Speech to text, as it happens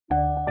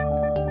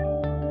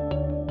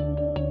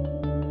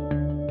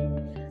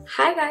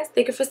Hi guys,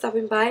 thank you for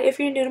stopping by. If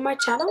you're new to my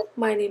channel,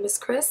 my name is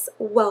Chris.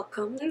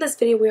 Welcome. In this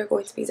video, we are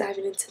going to be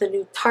diving into the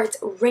new Tarte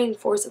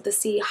Rainforest of the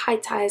Sea High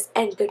Tides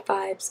and Good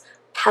Vibes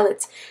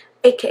palette,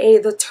 aka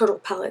the Turtle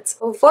Palette.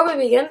 Before we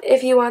begin,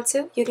 if you want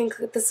to, you can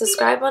click the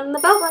subscribe button and the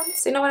bell button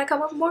so you know when I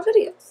come up with more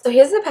videos. So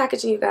here's the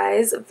packaging, you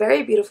guys.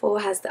 Very beautiful.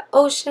 It has the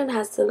ocean,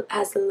 has the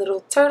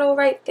little turtle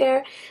right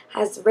there,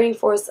 has the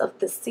rainforest of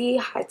the sea,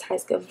 high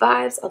tides, good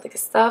vibes, all the good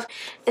stuff.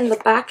 In the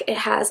back, it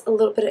has a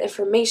little bit of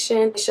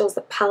information. It shows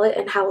the palette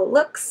and how it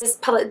looks. This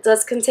palette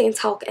does contain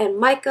talc and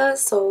mica,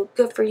 so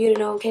good for you to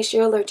know in case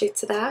you're allergic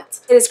to that.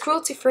 It is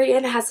cruelty free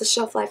and it has a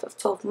shelf life of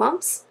 12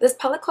 months. This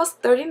palette costs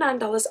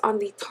 $39 on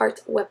the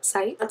Tarte website.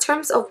 In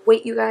terms of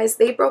weight, you guys,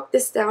 they broke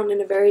this down in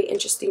a very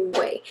interesting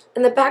way.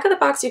 In the back of the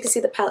box, you can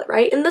see the palette,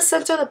 right? In the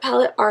center of the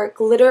palette are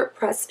glitter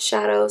pressed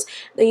shadows.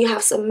 Then you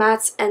have some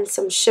mattes and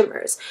some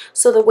shimmers.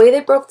 So the way they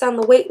broke down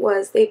the weight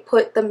was they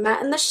put the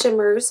matte and the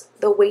shimmers,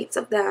 the weights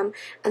of them,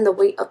 and the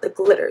weight of the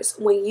glitters.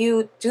 When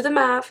you do the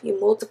math, you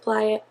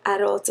multiply it,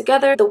 add it all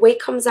together, the weight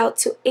comes out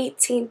to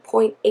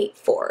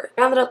 18.84.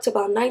 Rounded up to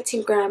about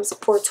 19 grams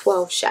for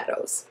 12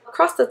 shadows.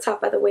 Across the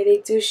top, by the way, they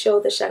do show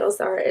the shadows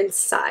that are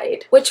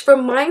inside, which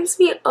reminds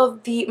me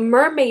of the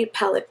mermaid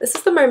palette. This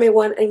is the mermaid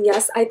one, and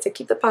yes, I did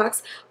keep the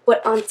box,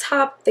 but on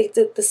top they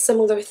did the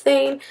similar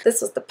thing.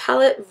 This was the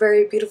palette,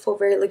 very beautiful,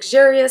 very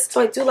luxurious,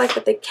 so I do like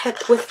that they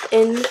kept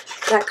within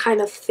that kind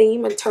of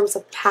theme in terms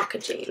of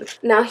packaging.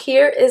 Now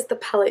here is the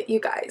palette, you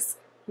guys.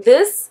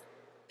 This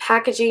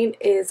packaging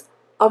is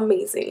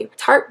amazing.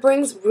 Tarte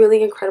brings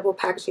really incredible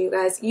packaging, you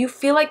guys. You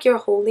feel like you're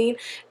holding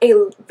a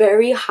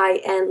very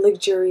high-end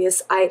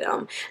luxurious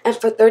item, and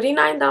for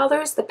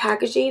 $39 the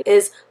packaging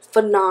is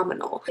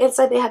phenomenal.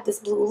 Inside they have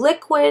this blue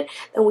liquid,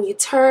 and when you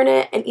turn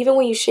it and even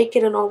when you shake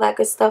it and all that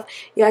good stuff,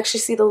 you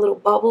actually see the little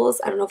bubbles.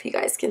 I don't know if you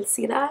guys can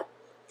see that.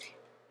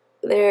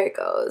 There it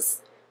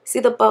goes. See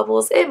the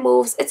bubbles? It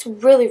moves. It's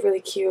really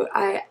cute.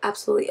 I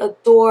absolutely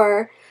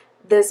adore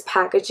this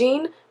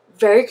packaging.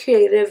 Very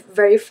creative,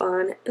 very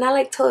fun, and I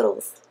like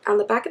turtles. On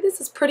the back of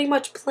this is pretty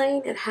much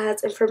plain. It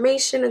has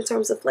information in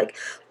terms of like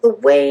the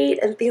weight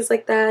and things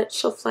like that,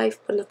 shelf life,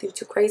 but nothing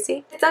too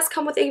crazy. It does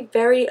come with a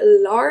very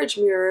large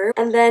mirror,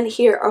 and then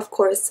here of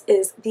course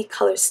is the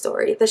color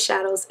story, the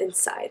shadows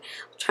inside.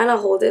 I'm trying to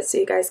hold it so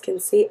you guys can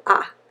see.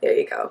 There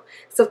you go.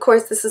 So of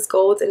course this is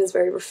gold and is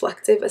very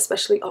reflective,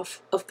 especially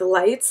off of the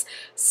lights.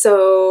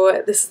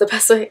 So this is the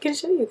best way I can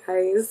show you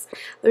guys.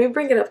 Let me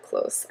bring it up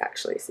close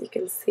actually so you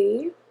can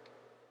see.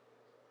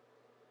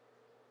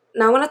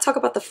 Now I want to talk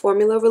about the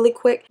formula really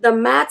quick. The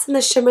mattes and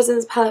the shimmers in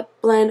this palette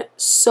blend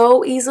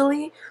so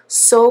easily,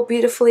 so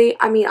beautifully.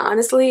 I mean,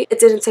 honestly, it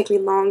didn't take me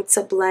long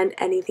to blend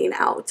anything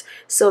out.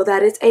 So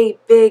that is a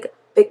big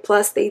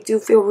plus. They do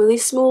feel really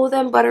smooth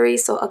and buttery,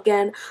 so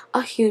again,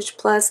 a huge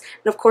plus.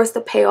 And of course,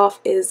 the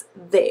payoff is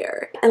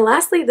there. And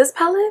lastly, this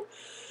palette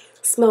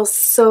smells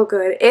so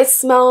good. It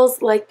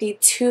smells like the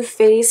Too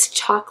Faced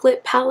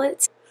chocolate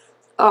palette.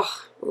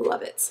 Oh,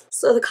 love it.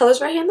 So the colors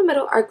right here in the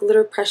middle are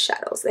glitter pressed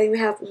shadows. Then we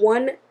have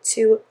 1,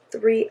 2,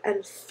 3,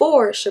 and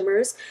 4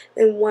 shimmers.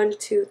 Then 1,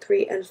 2,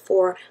 3, and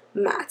 4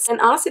 mattes. And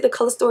honestly, the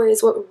color story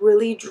is what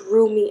really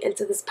drew me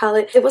into this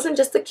palette. It wasn't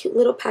just the cute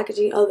little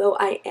packaging, although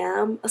I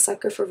am a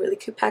sucker for really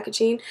cute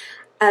packaging,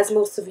 as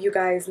most of you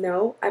guys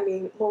know. I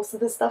mean, most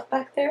of the stuff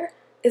back there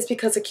is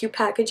because of cute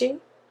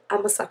packaging.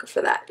 I'm a sucker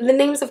for that. And the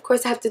names, of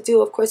course, have to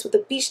do, of course, with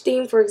the beach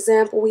theme. For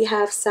example, we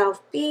have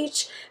South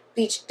Beach,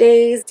 Beach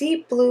Days,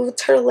 Deep Blue,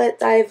 Turtlet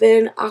Dive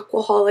In,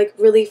 Aquaholic,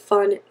 really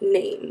fun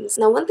names.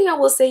 Now one thing I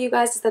will say, you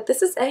guys, is that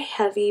this is a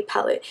heavy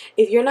palette.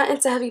 If you're not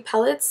into heavy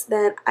palettes,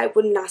 then I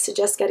would not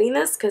suggest getting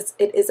this because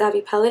it is a heavy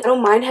palette. I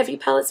don't mind heavy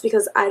palettes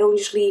because I don't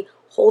usually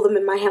hold them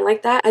in my hand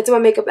like that. I do my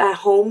makeup at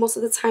home most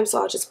of the time,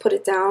 so I'll just put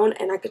it down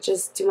and I could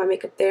just do my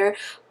makeup there.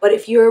 But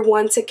if you're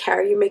one to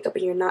carry your makeup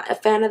and you're not a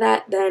fan of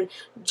that, then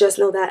just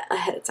know that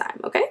ahead of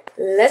time, okay?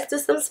 Let's do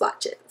some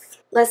swatches.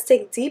 Let's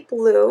take Deep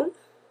Blue.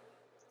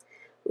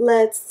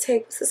 Let's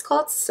take, this is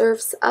called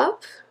Surfs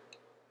Up.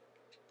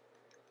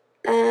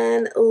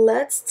 And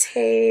let's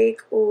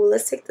take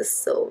the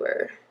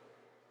silver.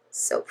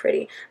 So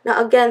pretty.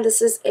 Now again,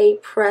 this is a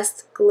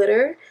pressed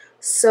glitter,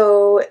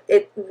 so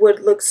it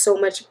would look so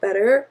much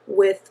better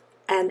with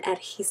an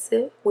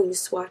adhesive when you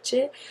swatch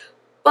it.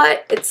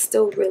 But it's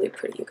still really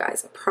pretty, you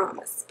guys. I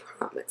promise.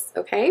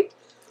 Okay?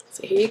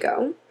 So here you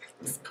go.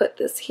 Let's put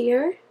this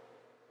here.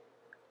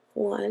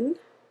 1,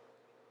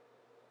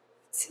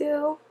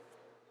 2.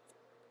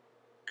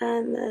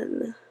 And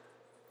then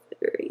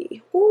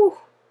 3. Ooh,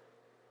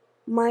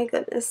 my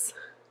goodness.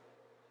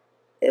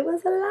 It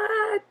was a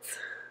lot.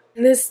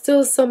 And there's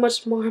still so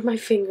much more on my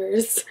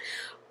fingers.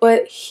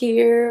 But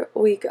here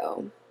we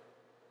go.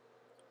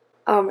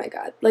 Oh my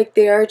god. Like,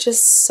 they are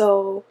just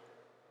so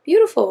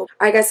beautiful.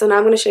 Alright guys, so now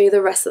I'm going to show you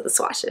the rest of the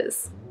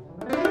swatches.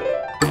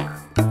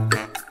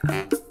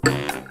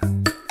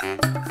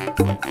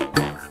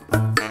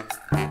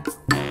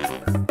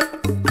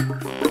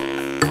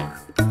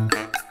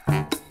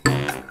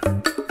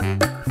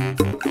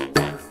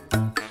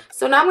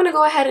 So now I'm going to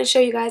go ahead and show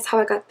you guys how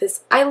I got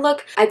this eye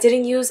look. I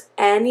didn't use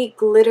any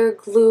glitter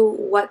glue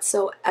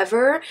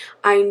whatsoever.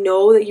 I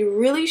know that you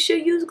really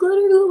should use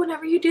glitter glue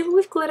whenever you're dealing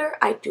with glitter.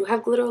 I do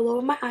have glitter all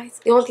over my eyes.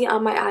 The only thing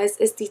on my eyes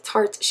is the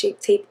Tarte Shape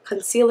Tape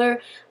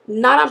Concealer.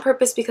 Not on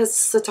purpose because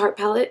it's a Tarte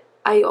palette.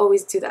 I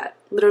always do that.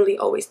 Literally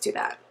always do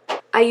that.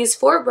 I use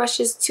 4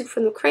 brushes, 2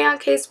 from the crayon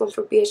case, 1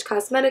 from BH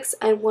Cosmetics,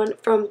 and 1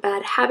 from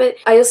Bad Habit.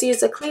 I also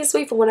use a clean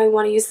sweep for when I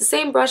want to use the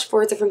same brush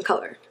for a different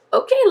color.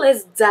 Okay,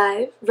 let's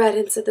dive right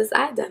into this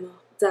eye demo.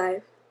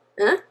 Dive.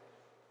 Huh?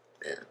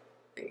 Yeah.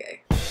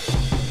 Okay.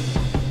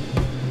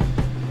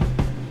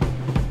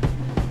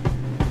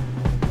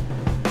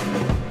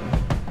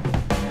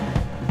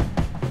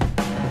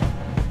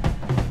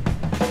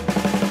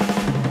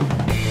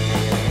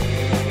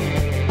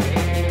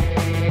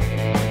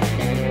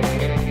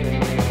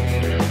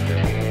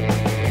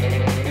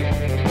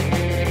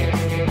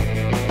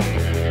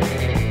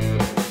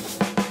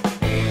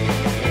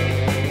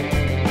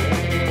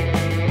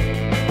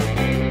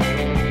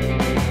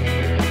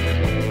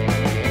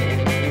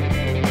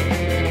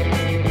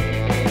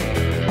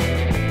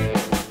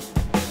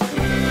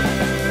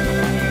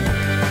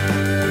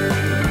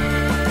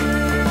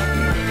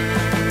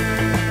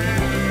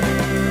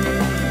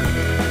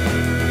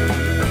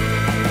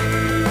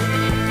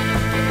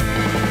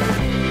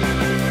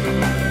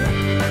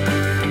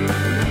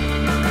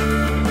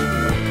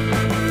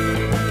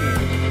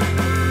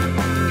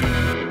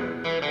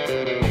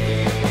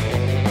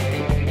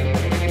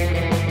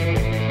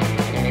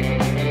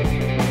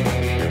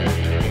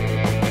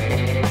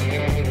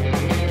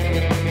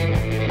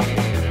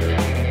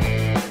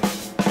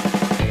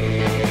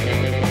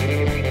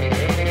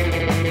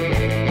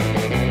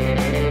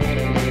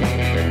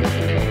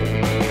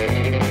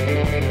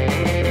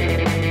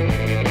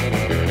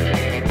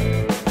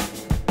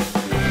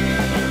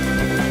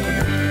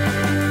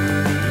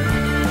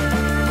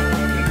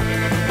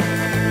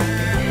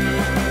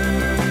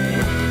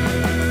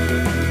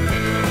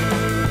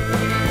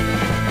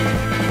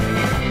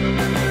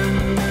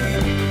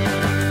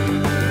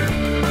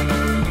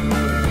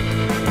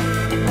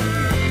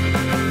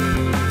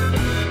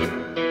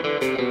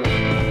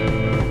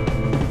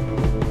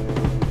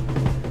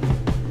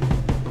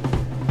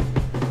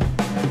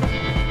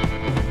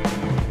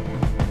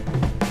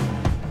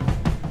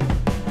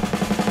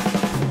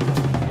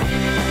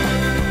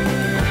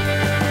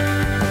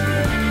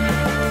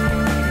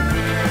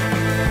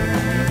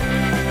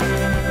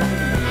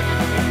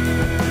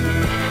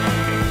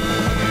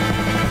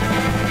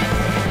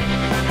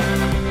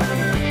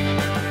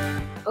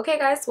 Okay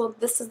guys, well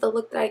this is the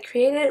look that I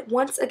created.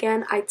 Once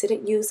again, I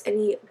didn't use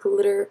any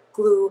glitter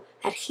glue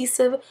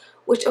adhesive,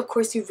 which of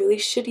course you really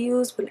should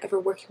use whenever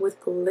working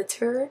with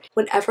glitter.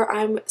 Whenever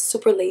I'm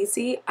super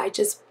lazy, I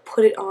just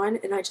put it on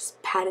and I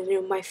just pat it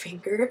in with my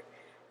finger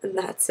and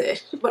that's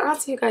it. But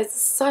honestly you guys,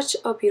 it's such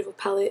a beautiful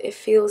palette. It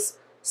feels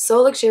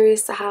so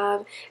luxurious to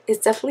have.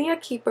 It's definitely a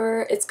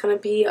keeper. It's gonna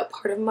be a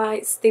part of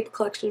my staple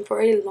collection for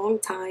a long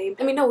time.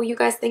 Let me know what you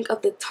guys think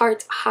of the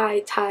Tarte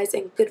High Ties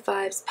and Good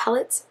Vibes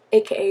palette,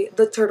 aka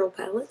the Turtle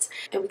palette,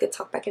 and we could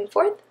talk back and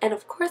forth. And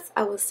of course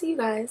I will see you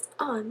guys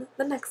on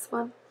the next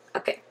one.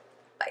 Okay,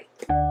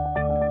 bye.